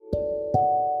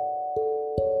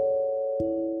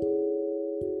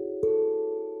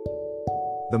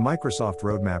The Microsoft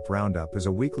Roadmap Roundup is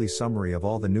a weekly summary of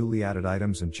all the newly added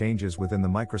items and changes within the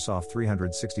Microsoft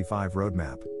 365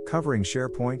 roadmap, covering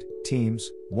SharePoint,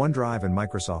 Teams, OneDrive, and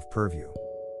Microsoft Purview.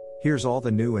 Here's all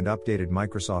the new and updated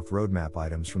Microsoft Roadmap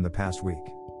items from the past week.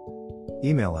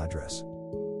 Email address.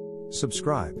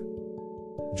 Subscribe.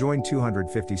 Join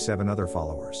 257 other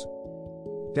followers.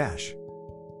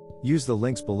 Use the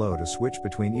links below to switch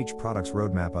between each product's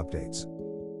roadmap updates.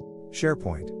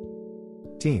 SharePoint,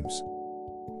 Teams,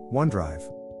 OneDrive,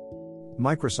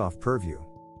 Microsoft Purview.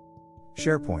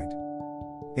 SharePoint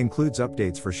includes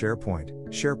updates for SharePoint,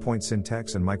 SharePoint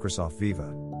Syntex, and Microsoft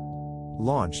Viva.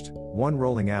 Launched, 1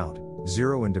 rolling out,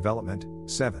 0 in development,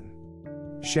 7.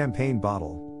 Champagne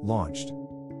bottle, launched.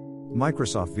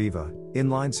 Microsoft Viva,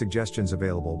 inline suggestions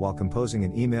available while composing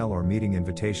an email or meeting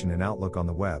invitation in Outlook on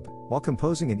the web. While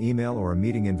composing an email or a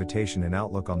meeting invitation in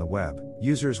Outlook on the web,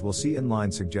 users will see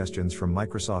inline suggestions from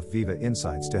Microsoft Viva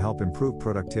Insights to help improve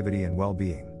productivity and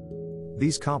well-being.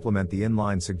 These complement the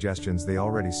inline suggestions they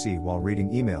already see while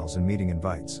reading emails and meeting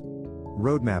invites.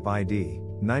 Roadmap ID,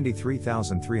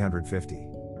 93,350.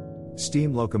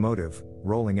 Steam locomotive,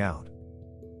 rolling out.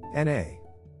 NA.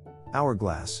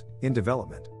 Hourglass, in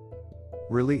development.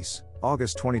 Release,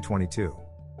 August 2022.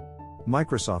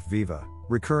 Microsoft Viva,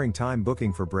 recurring time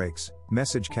booking for breaks,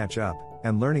 message catch-up,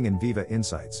 and learning in Viva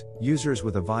Insights. Users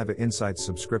with a Viva Insights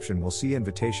subscription will see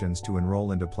invitations to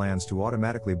enroll into plans to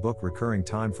automatically book recurring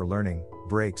time for learning,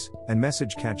 breaks, and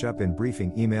message catch-up in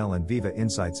Briefing Email and Viva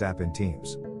Insights app in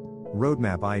Teams.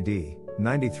 Roadmap ID,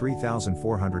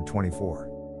 93,424.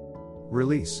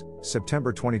 Release,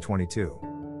 September 2022.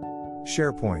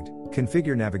 SharePoint,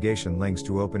 configure navigation links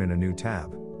to open in a new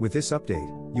tab. With this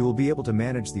update, you will be able to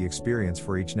manage the experience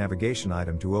for each navigation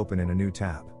item to open in a new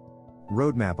tab.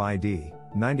 Roadmap ID,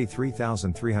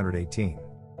 93,318.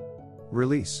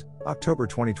 Release, October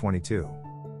 2022.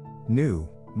 New,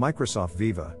 Microsoft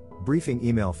Viva, Briefing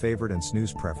Email Favorite and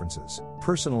Snooze Preferences.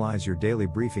 Personalize your daily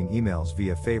briefing emails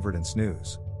via Favorite and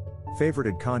Snooze.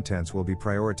 Favorited contents will be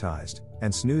prioritized,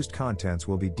 and snoozed contents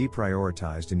will be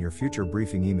deprioritized in your future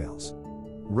briefing emails.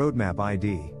 Roadmap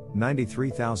ID,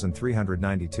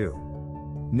 93,392.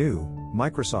 New,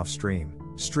 Microsoft Stream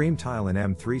Tile in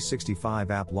M365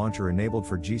 App Launcher enabled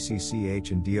for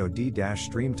GCCH and DoD.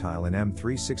 Stream Tile in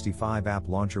M365 App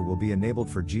Launcher will be enabled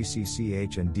for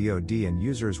GCCH and DoD, and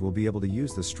users will be able to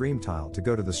use the Stream Tile to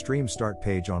go to the Stream Start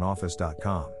page on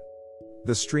Office.com.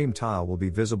 The Stream Tile will be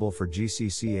visible for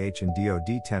GCCH and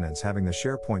DoD tenants having the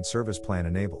SharePoint Service Plan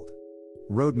enabled.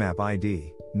 Roadmap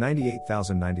ID,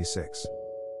 98,096.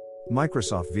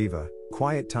 Microsoft Viva,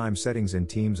 quiet time settings in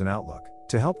Teams and Outlook.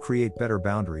 To help create better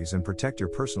boundaries and protect your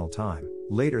personal time,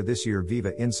 later this year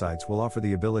Viva Insights will offer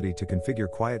the ability to configure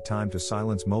quiet time to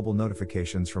silence mobile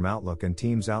notifications from Outlook and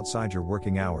Teams outside your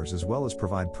working hours, as well as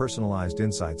provide personalized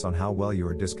insights on how well you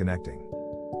are disconnecting.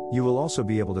 You will also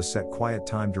be able to set quiet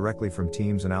time directly from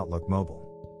Teams and Outlook Mobile.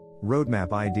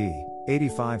 Roadmap ID,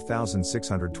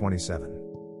 85,627.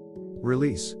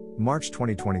 Release, March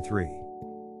 2023.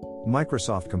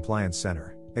 Microsoft Compliance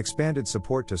Center, expanded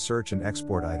support to search and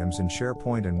export items in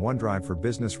SharePoint and OneDrive for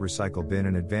business recycle bin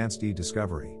and advanced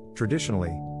e-discovery. Traditionally,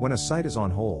 when a site is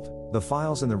on hold, the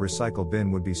files in the recycle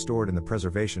bin would be stored in the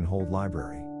preservation hold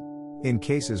library. In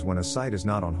cases when a site is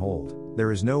not on hold,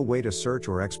 there is no way to search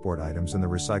or export items in the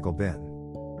recycle bin.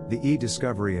 The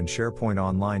e-discovery and SharePoint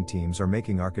Online teams are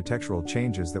making architectural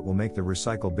changes that will make the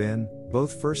recycle bin,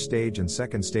 both first stage and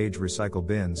second stage recycle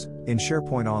bins, in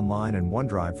SharePoint Online and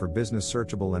OneDrive for business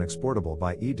searchable and exportable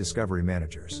by e-discovery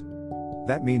managers.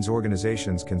 That means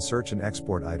organizations can search and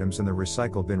export items in the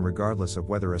recycle bin regardless of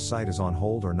whether a site is on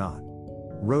hold or not.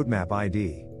 Roadmap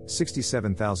ID,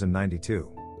 67,092.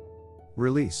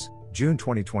 Release, June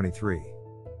 2023.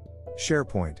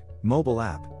 SharePoint, mobile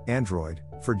app, Android,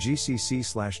 for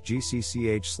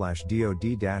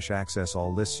GCC/GCCH/DoD- access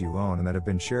all lists you own and that have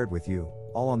been shared with you,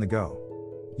 all on the go.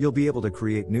 You'll be able to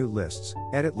create new lists,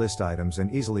 edit list items,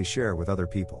 and easily share with other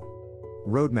people.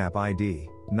 Roadmap ID,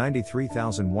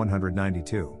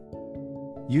 93,192.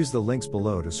 Use the links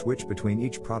below to switch between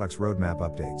each product's roadmap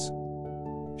updates.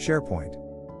 SharePoint,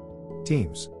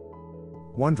 Teams,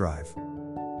 OneDrive,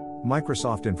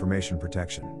 Microsoft Information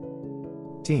Protection.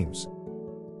 Teams.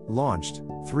 Launched,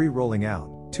 3 rolling out,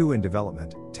 2 in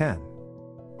development, 10.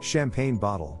 Champagne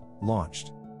bottle,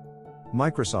 launched.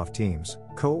 Microsoft Teams,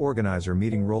 co-organizer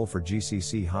meeting role for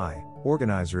GCC High.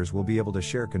 Organizers will be able to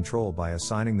share control by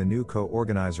assigning the new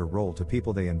co-organizer role to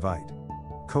people they invite.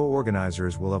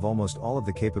 Co-organizers will have almost all of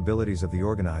the capabilities of the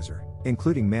organizer,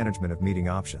 including management of meeting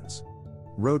options.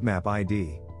 Roadmap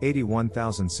ID,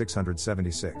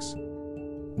 81,676.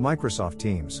 Microsoft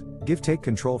Teams, Take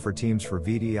control for Teams for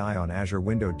VDI on Azure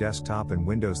Window Desktop and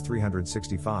Windows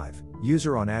 365.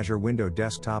 User on Azure Window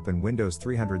Desktop and Windows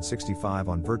 365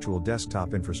 on Virtual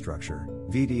Desktop Infrastructure,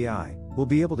 VDI, will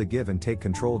be able to give and take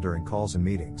control during calls and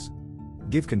meetings.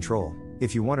 Give control.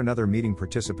 If you want another meeting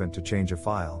participant to change a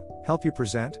file, help you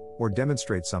present, or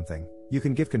demonstrate something, you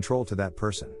can give control to that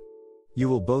person. You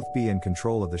will both be in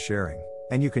control of the sharing,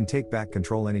 and you can take back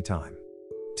control anytime.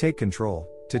 Take control.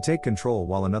 To take control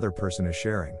while another person is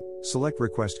sharing, select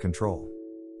Request Control.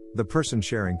 The person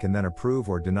sharing can then approve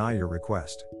or deny your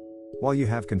request. While you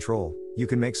have control, you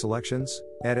can make selections,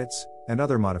 edits, and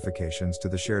other modifications to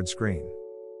the shared screen.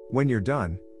 When you're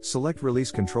done, select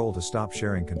Release Control to stop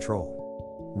sharing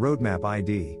control. Roadmap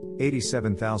ID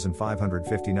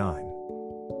 87559.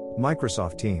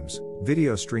 Microsoft Teams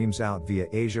video streams out via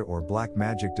Asia or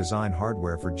Blackmagic design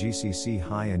hardware for GCC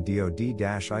high and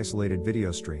DoD-isolated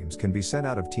video streams can be sent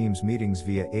out of Teams meetings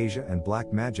via Asia and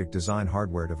Blackmagic design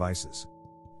hardware devices.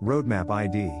 Roadmap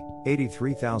ID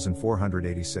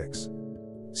 83486.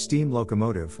 Steam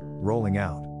Locomotive rolling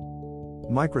out.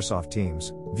 Microsoft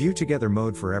Teams View Together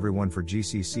mode for everyone for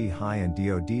GCC high and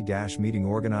DoD-meeting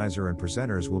organizer and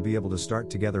presenters will be able to start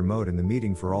together mode in the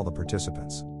meeting for all the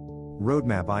participants.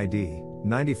 Roadmap ID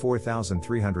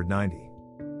 94390.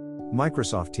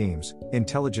 Microsoft Teams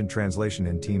Intelligent Translation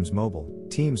in Teams Mobile.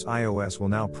 Teams iOS will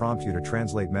now prompt you to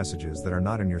translate messages that are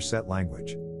not in your set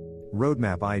language.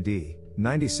 Roadmap ID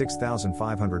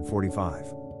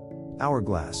 96545.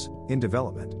 Hourglass in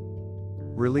development.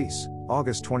 Release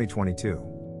August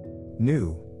 2022.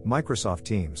 New Microsoft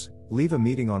Teams Leave a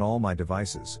meeting on all my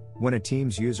devices. When a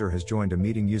Teams user has joined a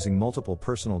meeting using multiple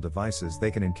personal devices, they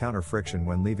can encounter friction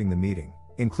when leaving the meeting,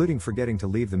 including forgetting to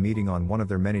leave the meeting on one of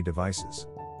their many devices.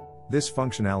 This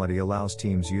functionality allows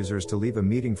Teams users to leave a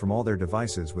meeting from all their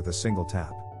devices with a single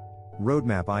tap.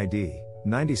 Roadmap ID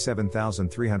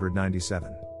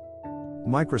 97397.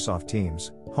 Microsoft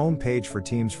Teams Home page for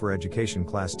Teams for Education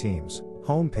Class Teams.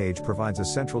 Home page provides a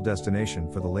central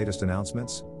destination for the latest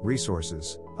announcements,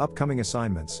 resources, upcoming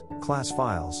assignments, class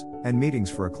files, and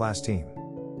meetings for a class team.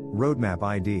 Roadmap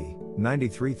ID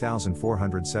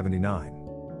 93479.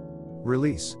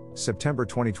 Release September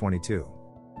 2022.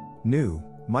 New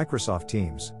Microsoft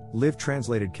Teams Live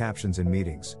translated captions in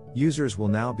meetings. Users will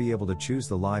now be able to choose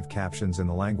the live captions in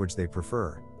the language they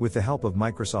prefer, with the help of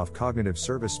Microsoft Cognitive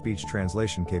Service speech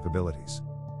translation capabilities.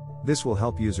 This will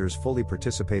help users fully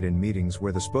participate in meetings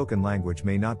where the spoken language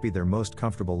may not be their most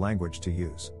comfortable language to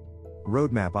use.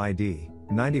 Roadmap ID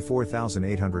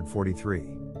 94843.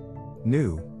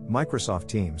 New Microsoft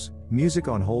Teams Music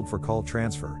on hold for call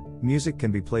transfer. Music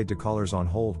can be played to callers on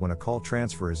hold when a call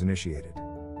transfer is initiated.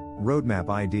 Roadmap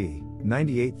ID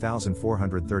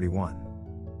 98431.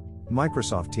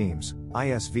 Microsoft Teams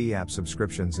ISV app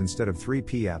subscriptions instead of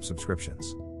 3P app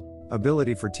subscriptions.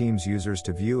 Ability for Teams users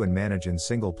to view and manage in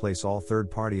single place all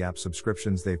third-party app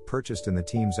subscriptions they've purchased in the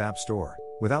Teams App Store,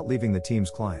 without leaving the Teams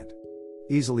client.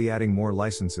 Easily adding more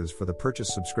licenses for the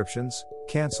purchase subscriptions,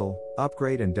 cancel,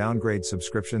 upgrade and downgrade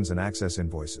subscriptions and access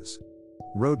invoices.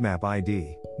 Roadmap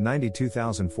ID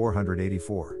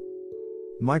 92484.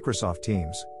 Microsoft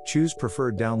Teams Choose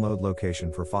preferred download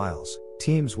location for files.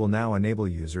 Teams will now enable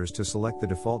users to select the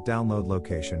default download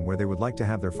location where they would like to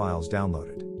have their files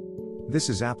downloaded. This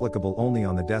is applicable only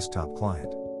on the desktop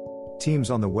client.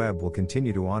 Teams on the web will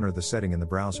continue to honor the setting in the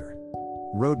browser.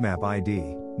 Roadmap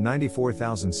ID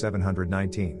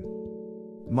 94719.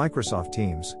 Microsoft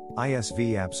Teams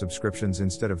ISV app subscriptions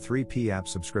instead of 3P app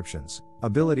subscriptions.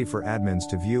 Ability for admins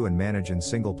to view and manage in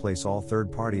single place all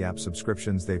third-party app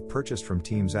subscriptions they've purchased from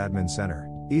Teams Admin Center,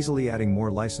 easily adding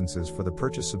more licenses for the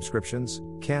purchase subscriptions,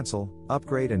 cancel,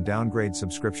 upgrade and downgrade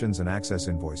subscriptions and access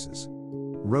invoices.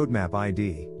 Roadmap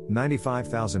ID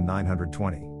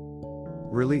 95920.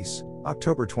 Release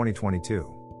October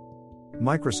 2022.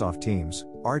 Microsoft Teams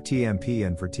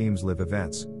RTMP for Teams Live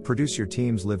Events. Produce your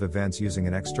Teams Live events using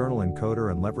an external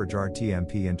encoder and leverage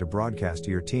RTMP to broadcast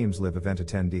to your Teams Live event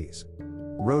attendees.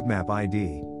 Roadmap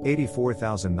ID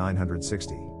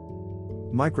 84960.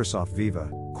 Microsoft Viva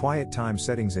Quiet time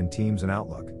settings in Teams and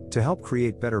Outlook. To help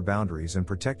create better boundaries and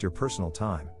protect your personal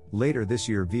time, later this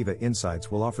year Viva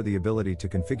Insights will offer the ability to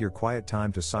configure quiet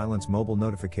time to silence mobile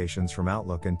notifications from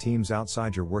Outlook and Teams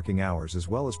outside your working hours, as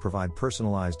well as provide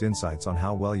personalized insights on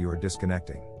how well you are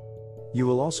disconnecting. You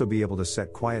will also be able to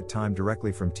set quiet time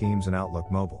directly from Teams and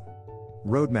Outlook Mobile.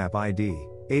 Roadmap ID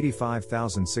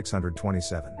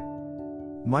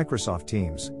 85627. Microsoft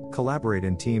Teams Collaborate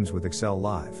in Teams with Excel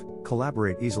Live.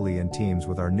 Collaborate easily in Teams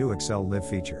with our new Excel Live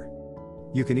feature.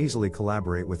 You can easily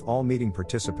collaborate with all meeting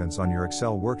participants on your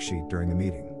Excel worksheet during the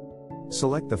meeting.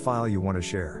 Select the file you want to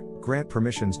share, grant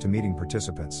permissions to meeting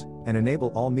participants, and enable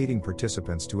all meeting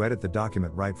participants to edit the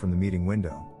document right from the meeting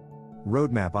window.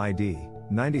 Roadmap ID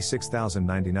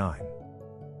 96099.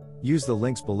 Use the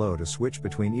links below to switch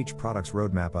between each product's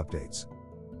roadmap updates.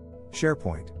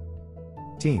 SharePoint,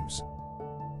 Teams,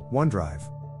 OneDrive,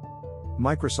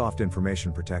 Microsoft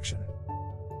Information Protection.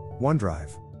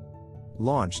 OneDrive.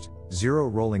 Launched, 0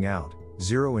 rolling out,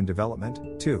 0 in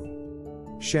development,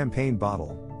 2. Champagne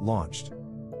bottle, launched.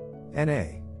 NA.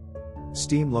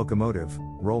 Steam locomotive,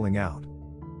 rolling out.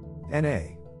 NA.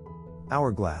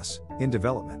 Hourglass, in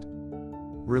development.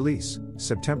 Release,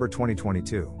 September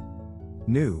 2022.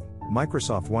 New,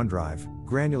 Microsoft OneDrive,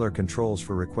 granular controls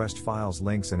for request files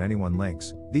links and anyone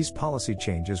links. These policy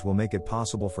changes will make it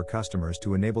possible for customers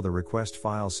to enable the request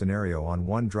files scenario on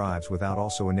OneDrives without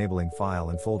also enabling file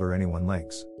and folder anyone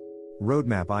links.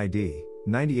 Roadmap ID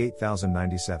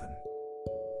 98097.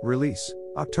 Release,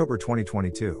 October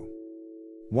 2022.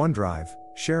 OneDrive,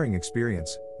 sharing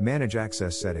experience, manage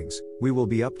access settings. We will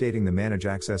be updating the manage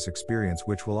access experience,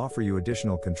 which will offer you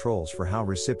additional controls for how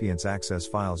recipients access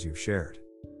files you've shared.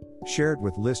 Shared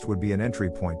with list would be an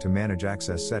entry point to manage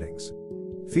access settings.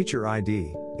 Feature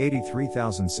ID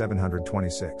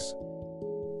 83726.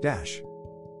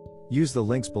 Use the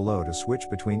links below to switch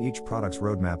between each product's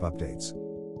roadmap updates.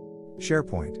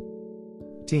 SharePoint,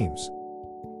 Teams,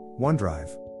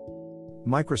 OneDrive,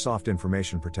 Microsoft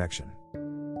Information Protection.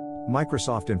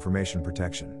 Microsoft Information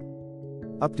Protection.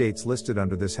 Updates listed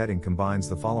under this heading combines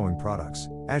the following products: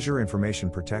 Azure Information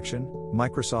Protection,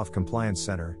 Microsoft Compliance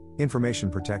Center,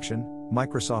 Information Protection,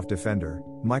 Microsoft Defender,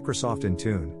 Microsoft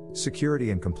Intune,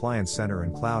 Security and Compliance Center,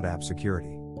 and Cloud App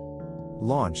Security.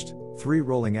 Launched, 3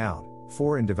 rolling out,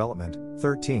 4 in development,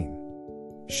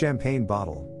 13. Champagne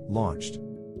bottle, launched.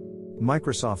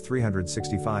 Microsoft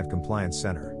 365 Compliance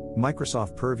Center,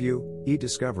 Microsoft Purview,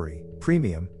 eDiscovery,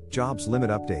 Premium, Jobs Limit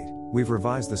Update. We've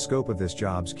revised the scope of this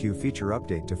Jobs Queue feature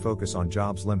update to focus on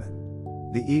Jobs Limit.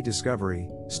 The eDiscovery,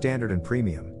 Standard and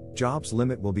Premium, Jobs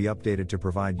Limit will be updated to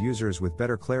provide users with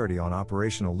better clarity on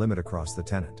operational limit across the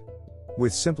tenant.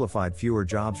 With simplified fewer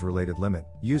jobs related limit,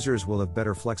 users will have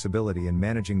better flexibility in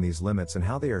managing these limits and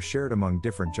how they are shared among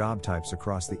different job types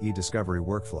across the eDiscovery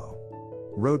workflow.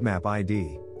 Roadmap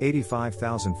ID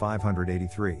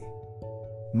 85583.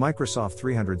 Microsoft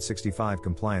 365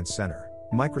 Compliance Center,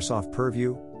 Microsoft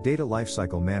Purview, Data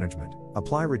Lifecycle Management.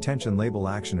 Apply retention label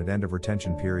action at end of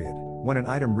retention period. When an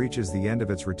item reaches the end of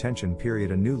its retention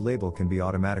period, a new label can be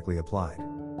automatically applied.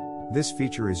 This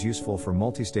feature is useful for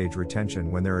multi-stage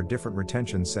retention when there are different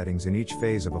retention settings in each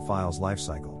phase of a file's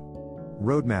lifecycle.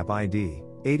 Roadmap ID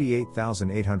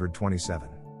 88827.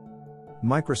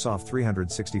 Microsoft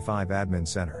 365 Admin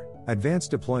Center,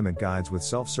 Advanced Deployment Guides with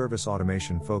self-service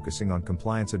automation focusing on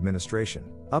compliance administration,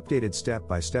 updated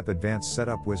step-by-step advanced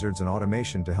setup wizards and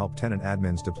automation to help tenant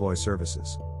admins deploy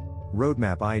services.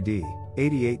 Roadmap ID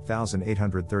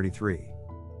 88833.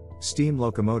 Steam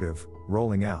locomotive,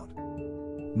 rolling out.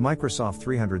 Microsoft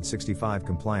 365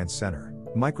 Compliance Center,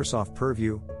 Microsoft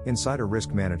Purview, Insider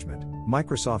Risk Management,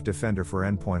 Microsoft Defender for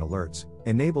Endpoint Alerts,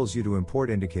 enables you to import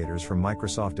indicators from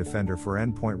Microsoft Defender for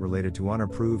Endpoint related to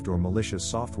unapproved or malicious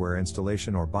software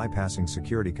installation or bypassing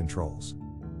security controls.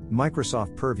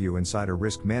 Microsoft Purview Insider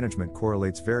Risk Management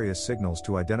correlates various signals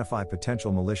to identify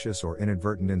potential malicious or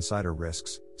inadvertent insider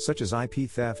risks, such as IP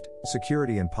theft,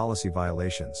 security and policy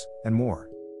violations, and more.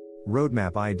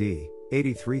 Roadmap ID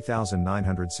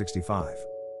 83965.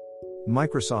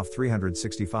 Microsoft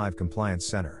 365 Compliance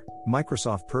Center,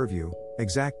 Microsoft Purview,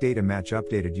 Exact Data Match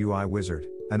Updated UI Wizard.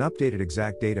 An updated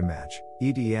Exact Data Match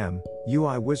 (EDM)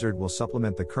 UI wizard will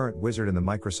supplement the current wizard in the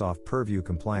Microsoft Purview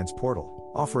Compliance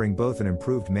Portal, offering both an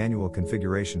improved manual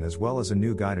configuration as well as a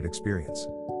new guided experience.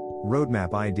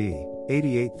 Roadmap ID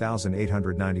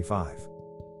 88895.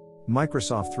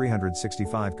 Microsoft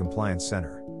 365 Compliance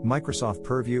Center, Microsoft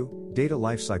Purview, Data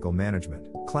Lifecycle Management.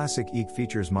 Classic EEC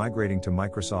features migrating to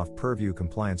Microsoft Purview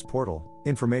Compliance Portal.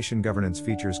 Information governance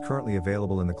features currently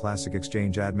available in the Classic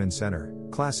Exchange Admin Center.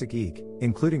 Classic EEC,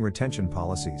 including retention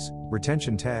policies,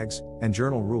 retention tags, and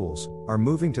journal rules, are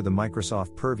moving to the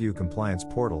Microsoft Purview Compliance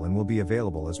Portal and will be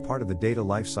available as part of the Data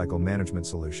Lifecycle Management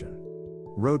solution.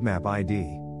 Roadmap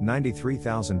ID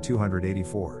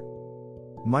 93284.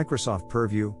 Microsoft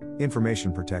Purview,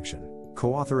 Information Protection.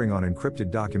 Co-authoring on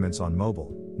encrypted documents on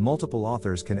mobile. Multiple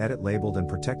authors can edit labeled and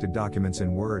protected documents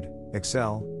in Word,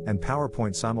 Excel, and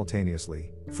PowerPoint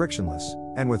simultaneously, frictionless,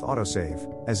 and with autosave,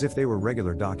 as if they were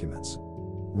regular documents.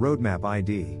 Roadmap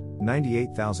ID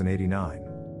 98089.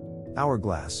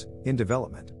 Hourglass, in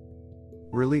development.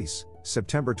 Release,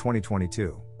 September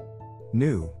 2022.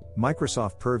 New,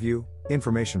 Microsoft Purview,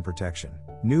 Information Protection.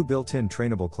 New built-in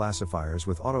trainable classifiers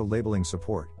with auto-labeling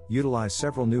support. Utilize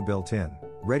several new built-in,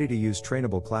 ready-to-use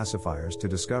trainable classifiers to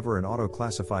discover and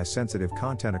auto-classify sensitive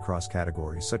content across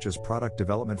categories such as product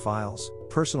development files,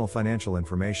 personal financial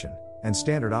information, and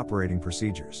standard operating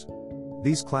procedures.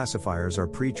 These classifiers are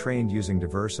pre-trained using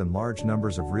diverse and large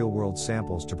numbers of real-world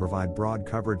samples to provide broad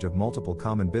coverage of multiple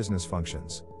common business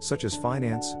functions, such as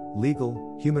finance,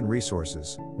 legal, human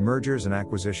resources, mergers and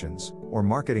acquisitions, or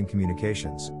marketing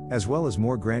communications, as well as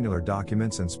more granular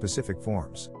documents and specific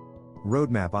forms.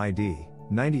 Roadmap ID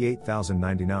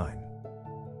 98099.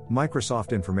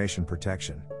 Microsoft Information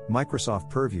Protection, Microsoft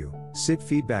Purview, SIT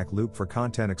feedback loop for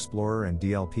Content Explorer and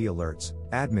DLP alerts.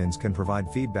 Admins can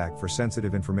provide feedback for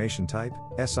sensitive information type,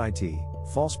 SIT,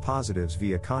 false positives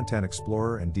via Content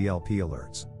Explorer and DLP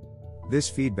alerts. This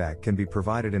feedback can be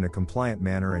provided in a compliant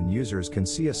manner and users can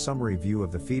see a summary view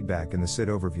of the feedback in the SIT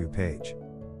overview page.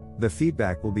 The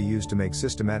feedback will be used to make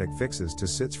systematic fixes to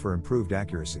SITs for improved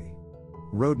accuracy.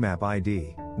 Roadmap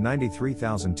ID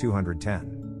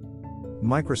 93210.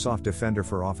 Microsoft Defender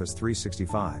for Office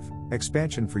 365,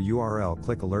 expansion for URL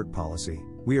click alert policy.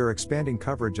 We are expanding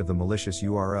coverage of the malicious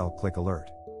URL click alert.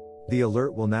 The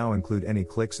alert will now include any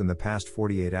clicks in the past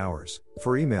 48 hours,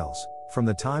 for emails, from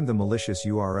the time the malicious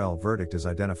URL verdict is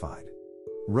identified.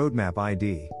 Roadmap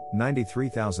ID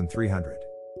 93300.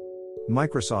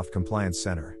 Microsoft Compliance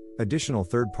Center. Additional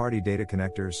third-party data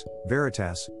connectors.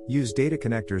 Veritas, use data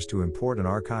connectors to import and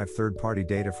archive third-party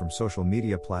data from social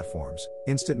media platforms,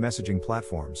 instant messaging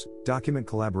platforms, document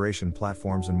collaboration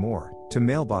platforms and more, to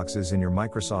mailboxes in your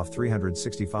Microsoft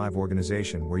 365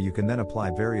 organization where you can then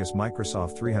apply various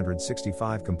Microsoft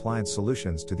 365 compliance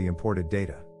solutions to the imported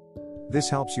data. This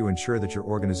helps you ensure that your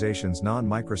organization's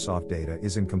non-Microsoft data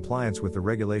is in compliance with the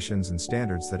regulations and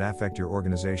standards that affect your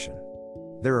organization.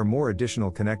 There are more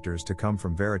additional connectors to come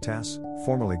from Veritas,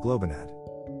 formerly Globinet.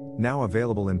 Now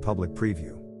available in public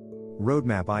preview.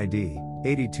 Roadmap ID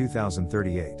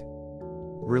 82038.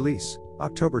 Release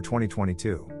October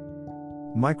 2022.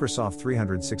 Microsoft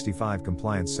 365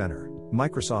 Compliance Center,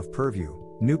 Microsoft Purview,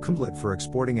 new template for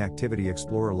exporting Activity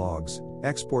Explorer logs.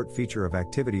 Export feature of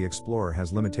Activity Explorer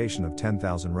has limitation of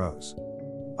 10,000 rows.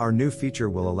 Our new feature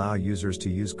will allow users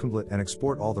to use template and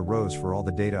export all the rows for all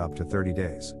the data up to 30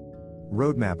 days.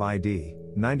 Roadmap ID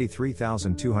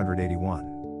 93281.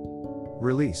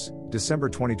 Release December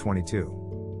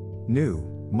 2022.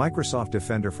 New Microsoft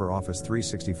Defender for Office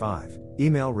 365.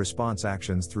 Email response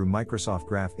actions through Microsoft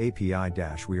Graph API.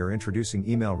 We are introducing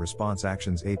Email Response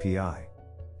Actions API.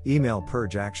 Email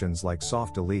purge actions like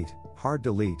soft delete, hard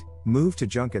delete, move to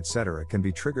junk etc. can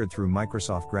be triggered through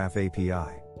Microsoft Graph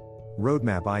API.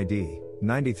 Roadmap ID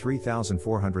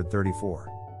 93434.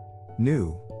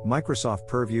 New Microsoft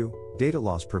Purview, Data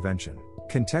Loss Prevention,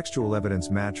 Contextual Evidence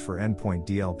Match for Endpoint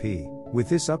DLP. With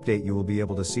this update you will be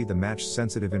able to see the matched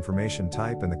sensitive information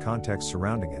type and the context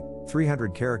surrounding it,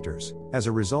 300 characters, as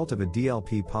a result of a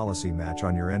DLP policy match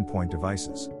on your endpoint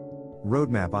devices.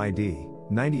 Roadmap ID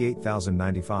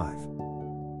 98095.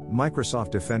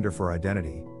 Microsoft Defender for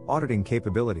Identity, Auditing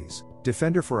Capabilities.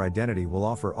 Defender for Identity will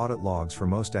offer audit logs for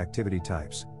most activity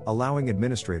types, allowing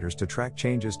administrators to track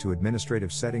changes to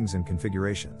administrative settings and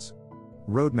configurations.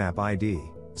 Roadmap ID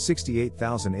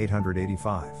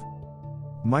 68885.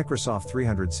 Microsoft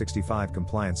 365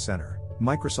 Compliance Center,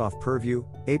 Microsoft Purview,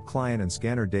 APE Client and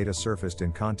Scanner data surfaced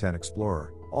in Content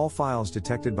Explorer. All files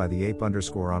detected by the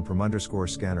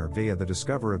APE_on-prem_scanner via the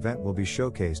Discover event will be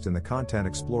showcased in the Content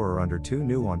Explorer under two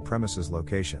new on-premises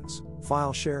locations,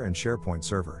 File Share and SharePoint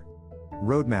Server.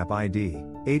 Roadmap ID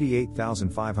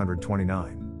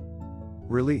 88529.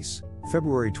 Release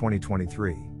February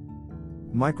 2023.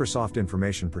 Microsoft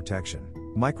Information Protection,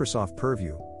 Microsoft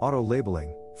Purview,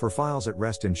 auto-labeling, for files at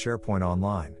rest in SharePoint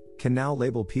Online, can now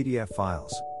label PDF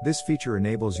files. This feature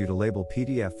enables you to label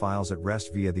PDF files at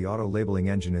rest via the auto-labeling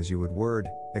engine as you would Word,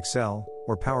 Excel,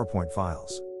 or PowerPoint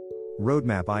files.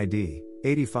 Roadmap ID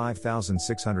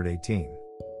 85618.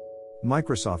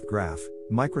 Microsoft Graph,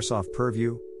 Microsoft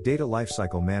Purview, Data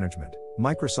Lifecycle Management,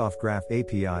 Microsoft Graph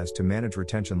APIs to manage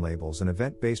retention labels and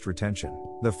event-based retention.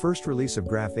 The first release of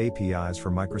Graph APIs for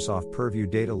Microsoft Purview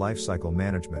Data Lifecycle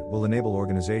Management will enable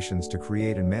organizations to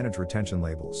create and manage retention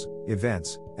labels,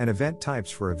 events, and event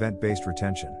types for event-based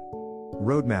retention.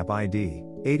 Roadmap ID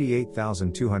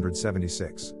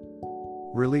 88276.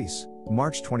 Release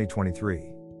March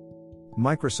 2023.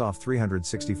 Microsoft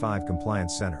 365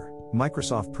 Compliance Center,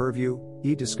 Microsoft Purview,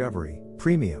 e-Discovery,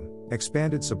 Premium,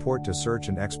 expanded support to search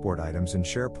and export items in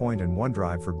SharePoint and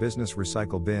OneDrive for Business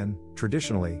Recycle Bin.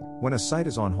 Traditionally, when a site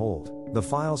is on hold, the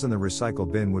files in the recycle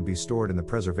bin would be stored in the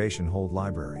preservation hold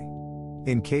library.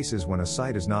 In cases when a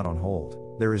site is not on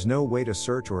hold, there is no way to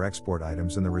search or export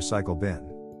items in the recycle bin.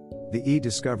 The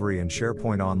e-discovery and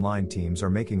SharePoint Online teams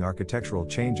are making architectural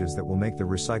changes that will make the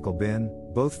recycle bin,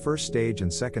 both first stage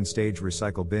and second stage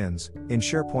recycle bins, in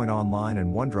SharePoint Online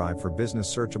and OneDrive for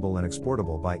Business searchable and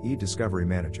exportable by e-discovery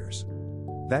managers.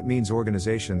 That means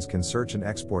organizations can search and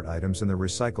export items in the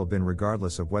recycle bin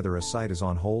regardless of whether a site is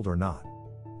on hold or not.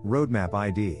 Roadmap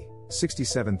ID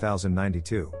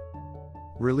 67092.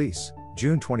 Release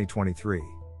June 2023.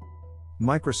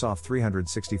 Microsoft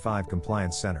 365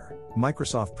 Compliance Center,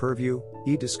 Microsoft Purview,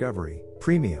 eDiscovery,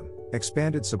 Premium,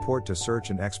 expanded support to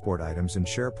search and export items in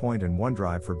SharePoint and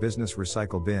OneDrive for Business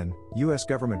Recycle Bin, US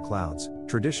government clouds.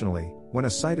 Traditionally, when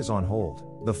a site is on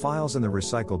hold, the files in the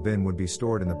recycle bin would be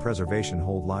stored in the preservation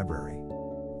hold library.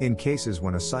 In cases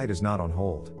when a site is not on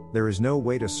hold, there is no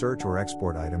way to search or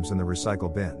export items in the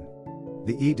recycle bin.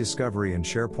 The e-discovery and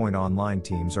SharePoint Online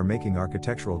teams are making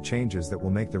architectural changes that will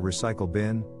make the recycle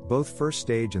bin, both first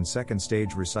stage and second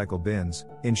stage recycle bins,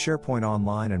 in SharePoint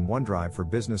Online and OneDrive for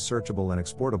Business searchable and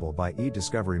exportable by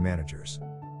e-discovery managers.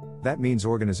 That means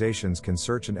organizations can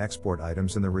search and export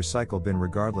items in the recycle bin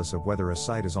regardless of whether a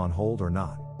site is on hold or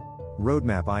not.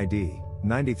 Roadmap ID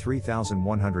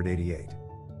 93188.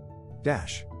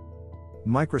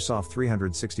 Microsoft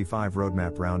 365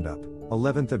 Roadmap Roundup,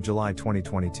 11th of July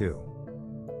 2022.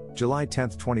 July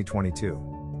 10,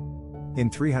 2022. In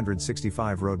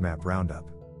 365 Roadmap Roundup.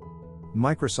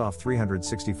 Microsoft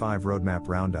 365 Roadmap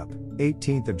Roundup,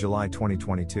 18th of July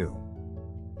 2022.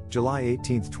 July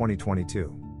 18,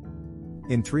 2022.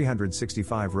 In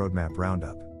 365 Roadmap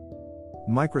Roundup.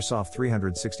 Microsoft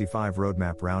 365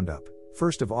 Roadmap Roundup,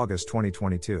 1st of August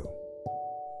 2022.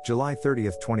 July 30,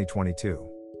 2022.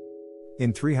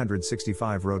 In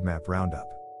 365 Roadmap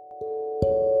Roundup.